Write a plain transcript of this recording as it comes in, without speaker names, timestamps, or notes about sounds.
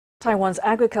Taiwan's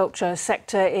agriculture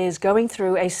sector is going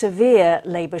through a severe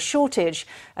labour shortage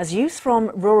as youth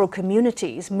from rural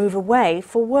communities move away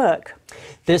for work.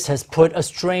 This has put a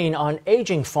strain on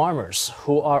aging farmers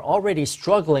who are already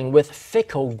struggling with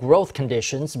fickle growth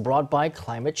conditions brought by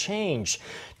climate change.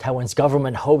 Taiwan's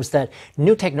government hopes that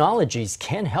new technologies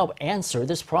can help answer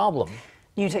this problem.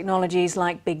 New technologies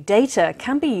like big data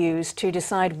can be used to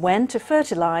decide when to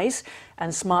fertilise,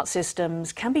 and smart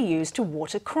systems can be used to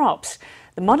water crops.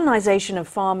 The modernisation of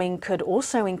farming could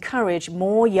also encourage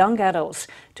more young adults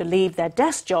to leave their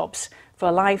desk jobs for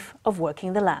a life of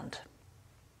working the land.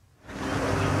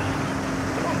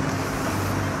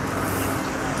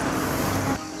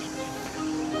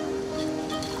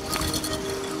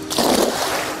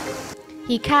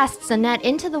 He casts a net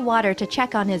into the water to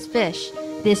check on his fish.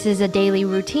 This is a daily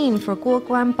routine for Guo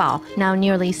Guanbao, now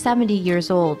nearly 70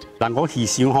 years old.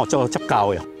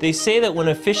 They say that when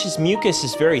a fish's mucus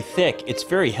is very thick, it's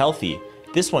very healthy.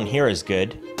 This one here is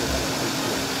good.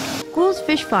 Guo's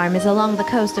fish farm is along the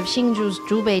coast of Hsinchu's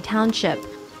Zhubei Township,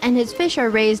 and his fish are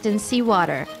raised in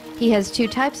seawater. He has two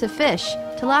types of fish,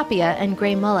 tilapia and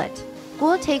gray mullet.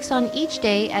 Guo takes on each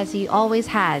day as he always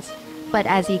has. But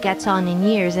as he gets on in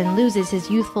years and loses his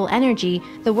youthful energy,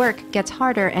 the work gets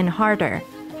harder and harder.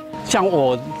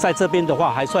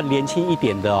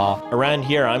 Around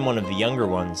here, I'm one of the younger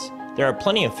ones. There are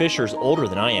plenty of fishers older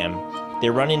than I am. They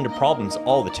run into problems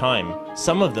all the time.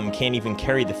 Some of them can't even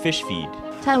carry the fish feed.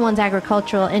 Taiwan's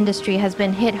agricultural industry has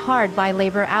been hit hard by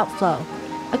labor outflow.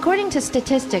 According to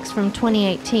statistics from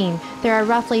 2018, there are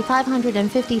roughly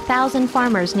 550,000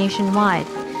 farmers nationwide.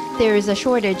 There is a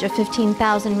shortage of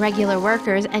 15,000 regular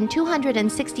workers and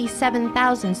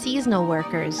 267,000 seasonal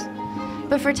workers.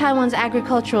 But for Taiwan's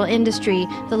agricultural industry,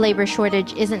 the labor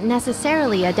shortage isn't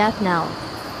necessarily a death knell.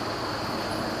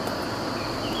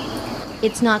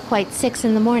 It's not quite 6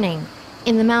 in the morning.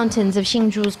 In the mountains of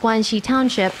Hsinchu's Guanxi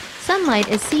Township, sunlight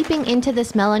is seeping into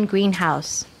this melon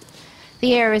greenhouse.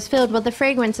 The air is filled with the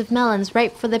fragrance of melons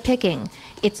ripe for the picking.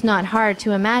 It's not hard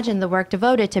to imagine the work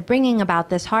devoted to bringing about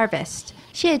this harvest.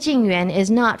 Xie Jingyuan is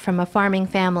not from a farming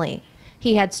family.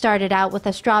 He had started out with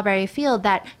a strawberry field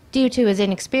that, due to his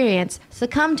inexperience,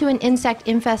 succumbed to an insect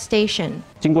infestation.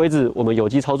 Because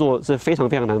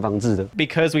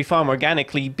we farm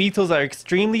organically, beetles are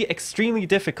extremely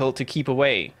difficult to keep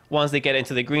away. Once they get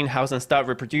into the greenhouse and start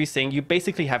reproducing, you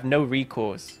basically have no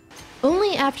recourse.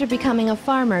 Only after becoming a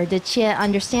farmer did Xie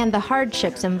understand the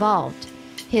hardships involved.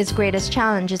 His greatest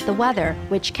challenge is the weather,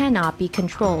 which cannot be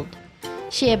controlled.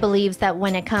 Xie believes that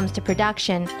when it comes to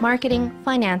production, marketing,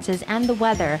 finances, and the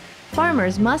weather,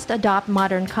 farmers must adopt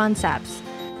modern concepts.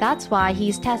 That's why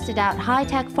he's tested out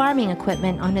high-tech farming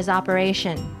equipment on his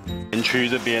operation.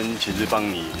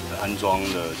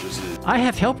 I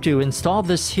have helped you install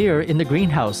this here in the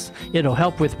greenhouse. It'll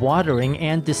help with watering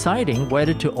and deciding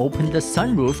whether to open the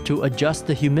sunroof to adjust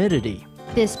the humidity.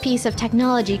 This piece of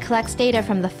technology collects data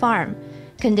from the farm.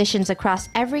 Conditions across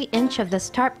every inch of this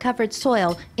tarp-covered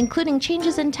soil, including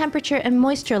changes in temperature and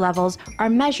moisture levels,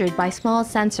 are measured by small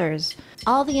sensors.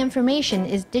 All the information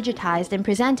is digitized and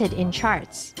presented in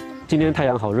charts.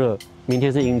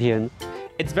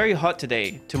 It's very hot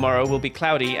today. Tomorrow will be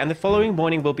cloudy, and the following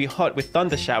morning will be hot with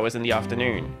thunder showers in the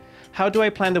afternoon. How do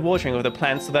I plan the watering of the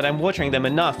plants so that I'm watering them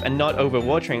enough and not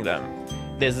over-watering them?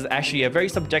 This is actually a very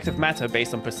subjective matter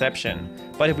based on perception,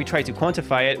 but if we try to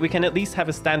quantify it, we can at least have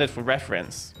a standard for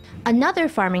reference. Another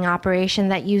farming operation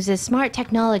that uses smart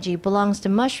technology belongs to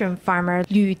mushroom farmer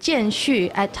Liu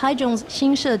Jianxu at Taichung's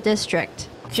Xinshe district.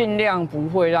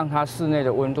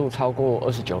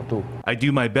 I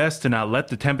do my best to not let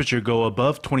the temperature go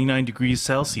above 29 degrees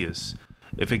Celsius.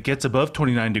 If it gets above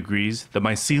 29 degrees, the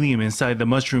mycelium inside the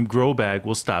mushroom grow bag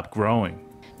will stop growing.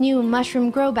 New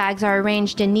mushroom grow bags are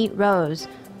arranged in neat rows.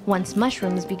 Once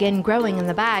mushrooms begin growing in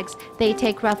the bags, they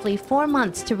take roughly 4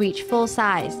 months to reach full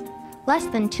size. Less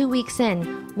than 2 weeks in,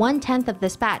 1/10 of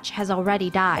this batch has already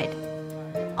died.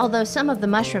 Although some of the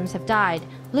mushrooms have died,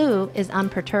 Liu is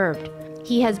unperturbed.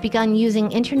 He has begun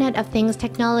using Internet of Things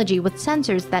technology with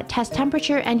sensors that test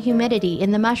temperature and humidity in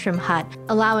the mushroom hut,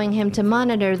 allowing him to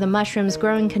monitor the mushrooms'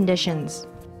 growing conditions.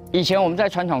 In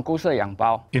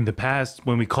the past,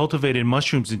 when we cultivated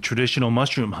mushrooms in traditional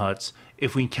mushroom huts,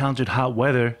 if we encountered hot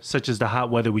weather, such as the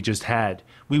hot weather we just had,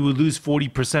 we would lose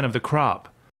 40% of the crop.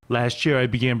 Last year, I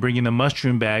began bringing the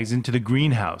mushroom bags into the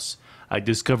greenhouse. I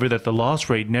discovered that the loss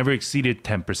rate never exceeded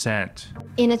 10%.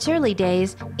 In its early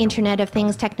days, Internet of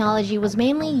Things technology was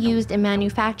mainly used in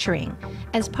manufacturing.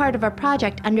 As part of a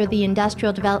project under the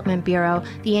Industrial Development Bureau,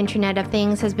 the Internet of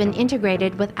Things has been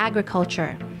integrated with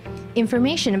agriculture.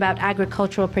 Information about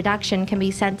agricultural production can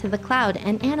be sent to the cloud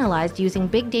and analyzed using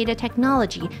big data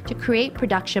technology to create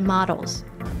production models.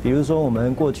 比如说，我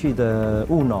们过去的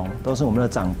务农都是我们的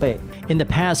长辈。In the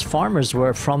past, farmers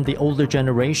were from the older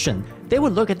generation. They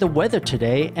would look at the weather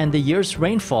today and the year's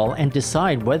rainfall and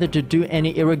decide whether to do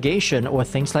any irrigation or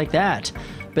things like that.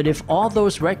 But if all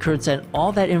those records and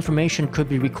all that information could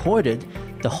be recorded,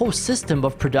 the whole system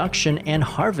of production and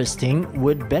harvesting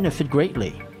would benefit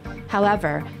greatly.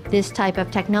 However, this type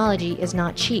of technology is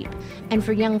not cheap, and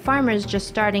for young farmers just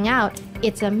starting out,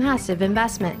 it's a massive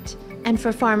investment. And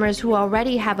for farmers who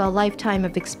already have a lifetime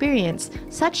of experience,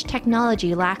 such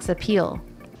technology lacks appeal.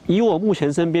 以我目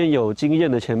前身边有经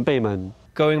验的前辈们，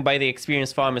 Going by the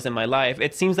experienced farmers in my life,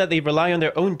 it seems that they rely on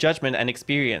their own judgment and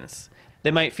experience.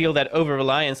 They might feel that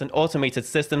over-reliance on automated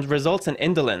systems results in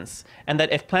indolence, and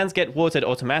that if plants get watered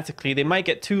automatically, they might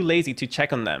get too lazy to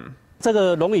check on them. 这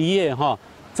个农渔业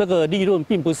这个利润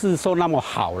并不是说那么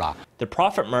好啦。 The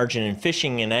profit margin in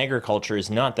fishing and agriculture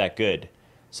is not that good,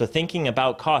 so thinking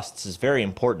about costs is very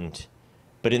important.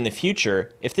 But in the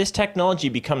future, if this technology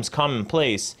becomes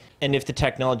commonplace, and if the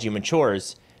technology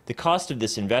matures, the cost of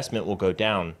this investment will go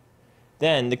down.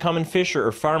 Then, the common fisher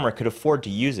or farmer could afford to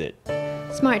use it.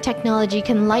 Smart technology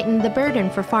can lighten the burden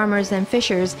for farmers and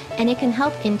fishers, and it can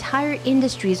help entire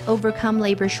industries overcome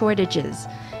labor shortages.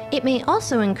 It may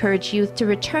also encourage youth to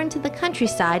return to the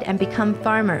countryside and become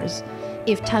farmers.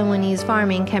 If Taiwanese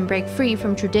farming can break free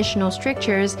from traditional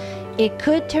strictures, it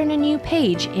could turn a new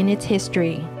page in its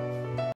history.